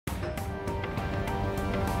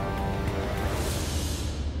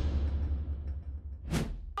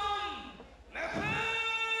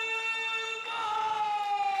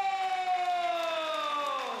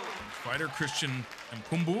fighter, Christian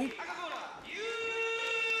Mpumbu.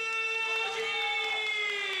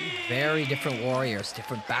 Very different warriors,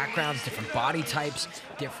 different backgrounds, different body types,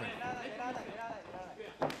 different.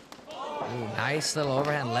 Ooh, nice little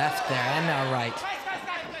overhand left there and now right.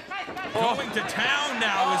 Going to town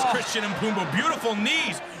now is Christian Mpumbu. Beautiful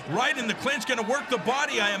knees right in the clinch. Going to work the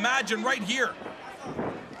body, I imagine, right here.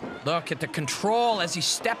 Look at the control as he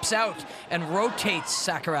steps out and rotates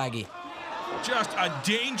Sakuragi. Just a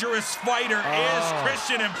dangerous fighter is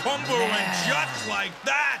Christian Mpumbu, and just like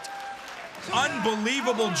that,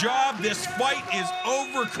 unbelievable job. This fight is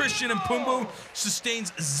over. Christian Mpumbu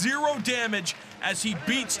sustains 0 damage as he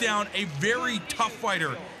beats down a very tough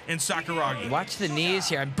fighter in Sakuragi. Watch the knees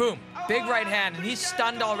here, and boom, big right hand, and he's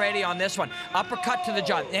stunned already on this one. Uppercut to the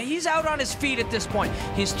jaw. He's out on his feet at this point.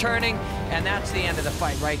 He's turning, and that's the end of the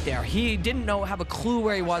fight right there. He didn't have a clue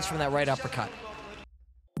where he was from that right uppercut.